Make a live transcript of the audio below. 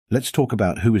Let's talk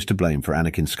about who is to blame for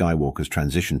Anakin Skywalker's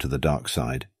transition to the dark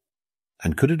side.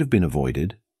 And could it have been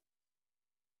avoided?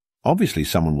 Obviously,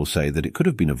 someone will say that it could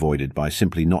have been avoided by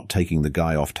simply not taking the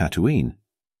guy off Tatooine.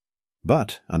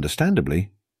 But,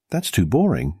 understandably, that's too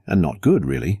boring and not good,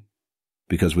 really.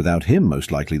 Because without him,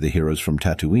 most likely the heroes from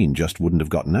Tatooine just wouldn't have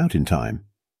gotten out in time.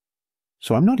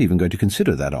 So I'm not even going to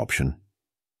consider that option.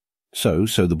 So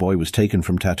the boy was taken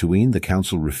from Tatooine. The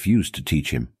council refused to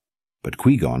teach him. But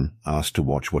Qui-Gon asked to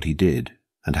watch what he did,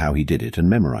 and how he did it, and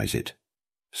memorize it,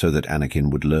 so that Anakin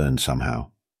would learn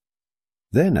somehow.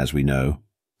 Then, as we know,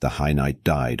 the High Knight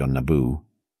died on Naboo,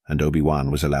 and Obi-Wan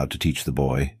was allowed to teach the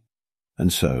boy.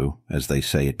 And so, as they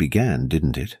say, it began,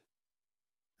 didn't it?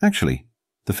 Actually,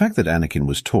 the fact that Anakin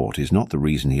was taught is not the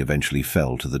reason he eventually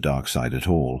fell to the dark side at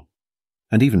all.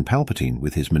 And even Palpatine,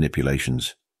 with his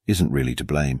manipulations, isn't really to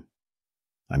blame.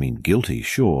 I mean, guilty,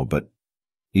 sure, but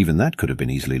even that could have been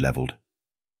easily leveled.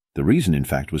 The reason, in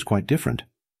fact, was quite different.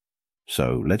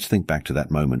 So let's think back to that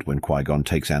moment when Qui-Gon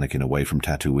takes Anakin away from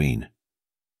Tatooine.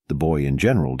 The boy in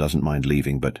general doesn't mind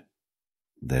leaving, but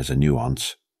there's a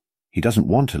nuance. He doesn't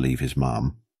want to leave his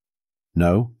mom.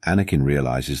 No, Anakin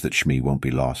realizes that Shmi won't be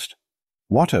lost.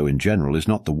 Watto in general is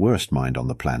not the worst mind on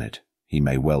the planet. He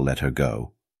may well let her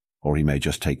go, or he may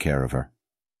just take care of her.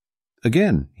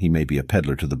 Again, he may be a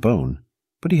peddler to the bone,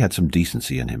 but he had some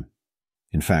decency in him.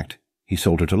 In fact, he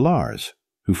sold her to Lars,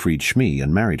 who freed Shmi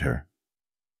and married her.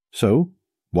 So,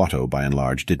 Watto, by and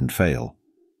large, didn't fail.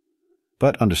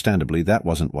 But understandably, that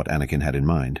wasn't what Anakin had in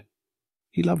mind.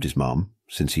 He loved his mom,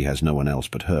 since he has no one else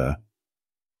but her.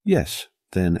 Yes,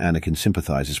 then Anakin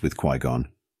sympathizes with Qui-Gon,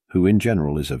 who in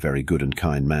general is a very good and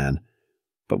kind man,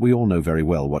 but we all know very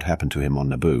well what happened to him on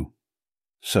Naboo.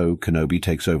 So Kenobi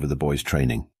takes over the boy's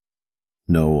training.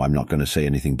 No, I'm not going to say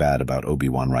anything bad about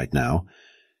Obi-Wan right now.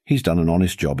 He's done an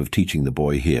honest job of teaching the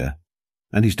boy here,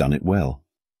 and he's done it well.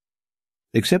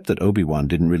 Except that Obi-Wan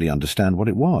didn't really understand what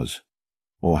it was,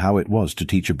 or how it was to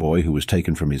teach a boy who was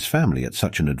taken from his family at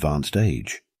such an advanced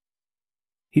age.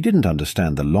 He didn't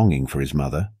understand the longing for his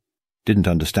mother, didn't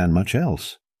understand much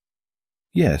else.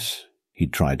 Yes,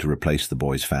 he'd tried to replace the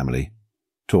boy's family,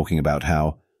 talking about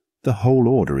how the whole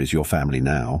order is your family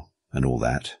now, and all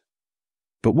that.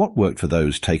 But what worked for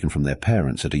those taken from their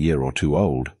parents at a year or two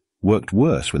old worked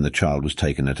worse when the child was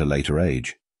taken at a later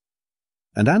age.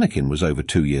 And Anakin was over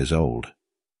 2 years old.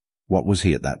 What was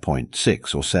he at that point,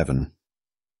 6 or 7?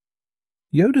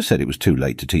 Yoda said it was too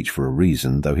late to teach for a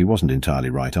reason, though he wasn't entirely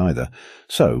right either.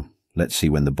 So, let's see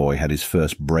when the boy had his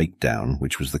first breakdown,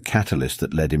 which was the catalyst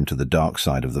that led him to the dark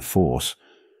side of the Force.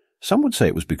 Some would say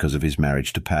it was because of his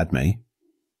marriage to Padme.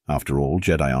 After all,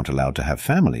 Jedi aren't allowed to have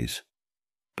families.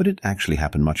 But it actually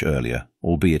happened much earlier,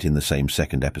 albeit in the same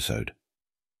second episode.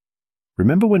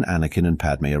 Remember when Anakin and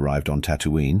Padme arrived on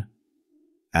Tatooine?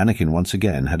 Anakin once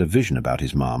again had a vision about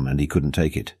his mom, and he couldn't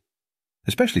take it.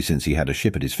 Especially since he had a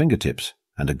ship at his fingertips,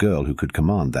 and a girl who could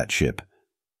command that ship.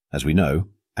 As we know,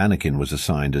 Anakin was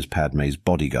assigned as Padme's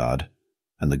bodyguard,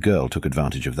 and the girl took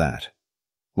advantage of that.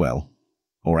 Well,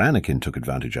 or Anakin took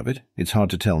advantage of it, it's hard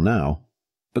to tell now.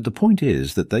 But the point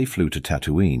is that they flew to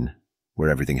Tatooine, where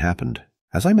everything happened.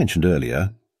 As I mentioned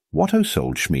earlier, Watto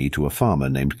sold Shmi to a farmer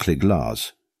named Cligg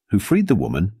Lars, who freed the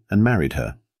woman and married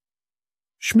her.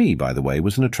 Shmi, by the way,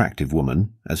 was an attractive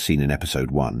woman, as seen in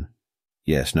Episode 1.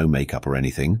 Yes, no makeup or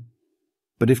anything.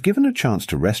 But if given a chance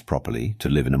to rest properly, to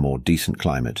live in a more decent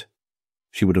climate,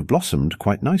 she would have blossomed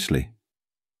quite nicely.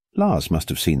 Lars must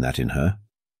have seen that in her.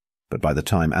 But by the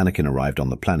time Anakin arrived on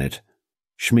the planet,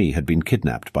 Shmi had been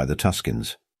kidnapped by the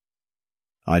Tuskens.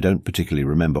 I don't particularly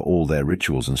remember all their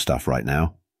rituals and stuff right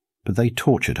now, but they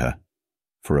tortured her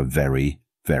for a very,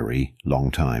 very long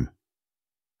time.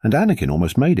 And Anakin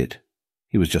almost made it.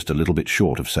 He was just a little bit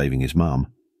short of saving his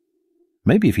mum.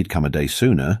 Maybe if he'd come a day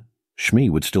sooner, Shmi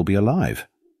would still be alive.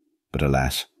 But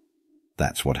alas,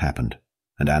 that's what happened,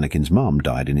 and Anakin's mum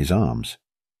died in his arms.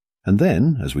 And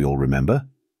then, as we all remember,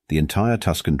 the entire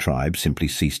Tusken tribe simply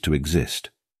ceased to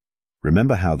exist.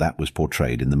 Remember how that was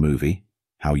portrayed in the movie,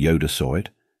 how Yoda saw it,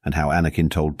 and how Anakin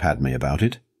told Padme about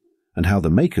it, and how the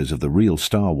makers of the real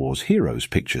Star Wars Heroes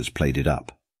pictures played it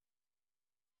up.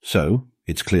 So,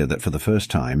 it's clear that for the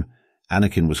first time,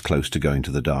 Anakin was close to going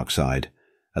to the dark side,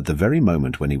 at the very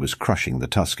moment when he was crushing the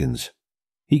Tuskens.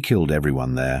 He killed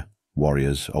everyone there,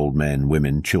 warriors, old men,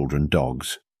 women, children,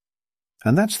 dogs.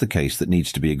 And that's the case that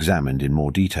needs to be examined in more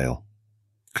detail.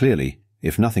 Clearly,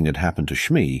 if nothing had happened to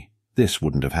Shmi, this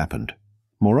wouldn't have happened.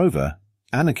 Moreover,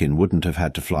 Anakin wouldn't have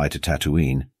had to fly to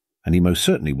Tatooine, and he most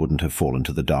certainly wouldn't have fallen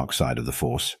to the dark side of the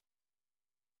Force.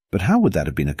 But how would that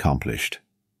have been accomplished?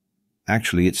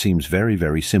 Actually, it seems very,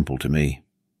 very simple to me.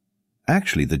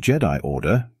 Actually, the Jedi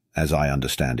Order, as I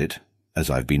understand it, as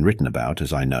I've been written about,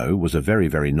 as I know, was a very,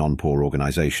 very non-poor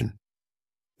organization.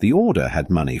 The Order had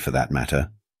money for that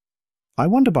matter. I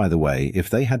wonder, by the way, if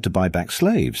they had to buy back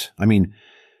slaves. I mean,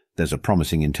 there's a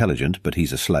promising intelligent, but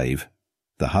he's a slave.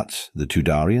 The Hutts, the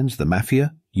Tudarians, the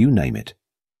Mafia, you name it.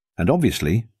 And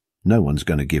obviously, no one's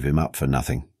going to give him up for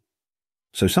nothing.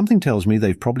 So something tells me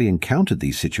they've probably encountered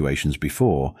these situations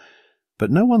before,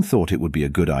 but no one thought it would be a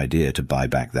good idea to buy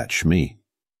back that Shmi.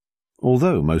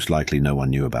 Although most likely no one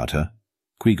knew about her.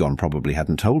 Qui-Gon probably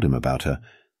hadn't told him about her,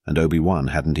 and Obi-Wan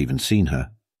hadn't even seen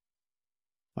her.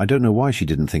 I don't know why she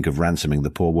didn't think of ransoming the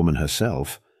poor woman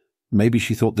herself. Maybe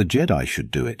she thought the Jedi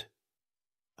should do it.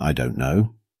 I don't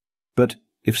know. But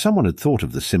if someone had thought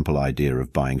of the simple idea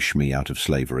of buying Shmi out of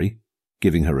slavery,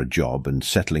 giving her a job and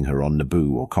settling her on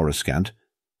Naboo or Coruscant,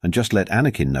 and just let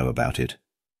Anakin know about it,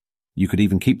 you could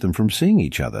even keep them from seeing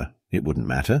each other. It wouldn't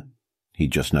matter.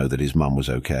 He'd just know that his mum was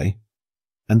okay.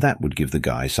 And that would give the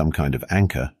guy some kind of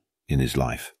anchor in his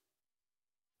life.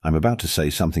 I'm about to say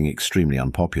something extremely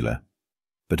unpopular,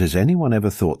 but has anyone ever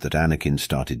thought that Anakin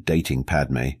started dating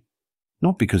Padme,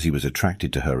 not because he was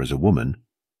attracted to her as a woman,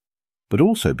 but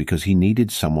also because he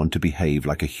needed someone to behave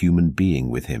like a human being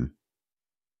with him?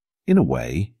 In a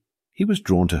way, he was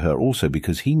drawn to her also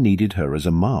because he needed her as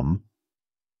a mum.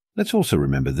 Let's also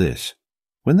remember this.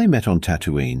 When they met on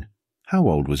Tatooine, how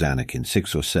old was Anakin?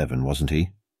 6 or 7, wasn't he?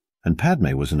 And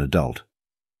Padme was an adult.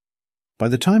 By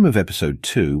the time of Episode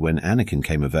 2, when Anakin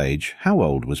came of age, how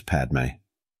old was Padme?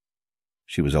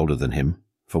 She was older than him,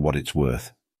 for what it's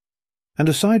worth. And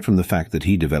aside from the fact that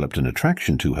he developed an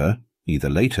attraction to her, either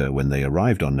later when they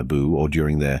arrived on Naboo or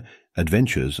during their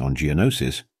adventures on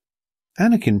Geonosis,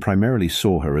 Anakin primarily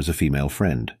saw her as a female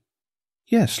friend.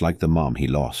 Yes, like the mom he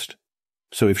lost.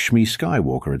 So if Shmi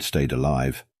Skywalker had stayed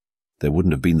alive, there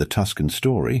wouldn't have been the Tusken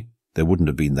story, there wouldn't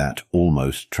have been that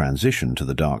almost transition to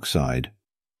the dark side,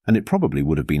 and it probably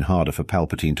would have been harder for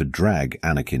Palpatine to drag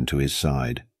Anakin to his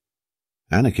side.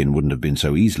 Anakin wouldn't have been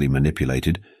so easily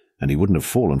manipulated, and he wouldn't have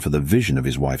fallen for the vision of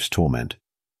his wife's torment.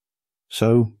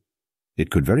 So, it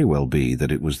could very well be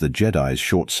that it was the Jedi's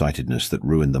short-sightedness that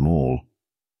ruined them all.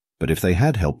 But if they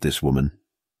had helped this woman,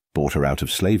 bought her out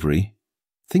of slavery,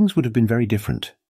 things would have been very different.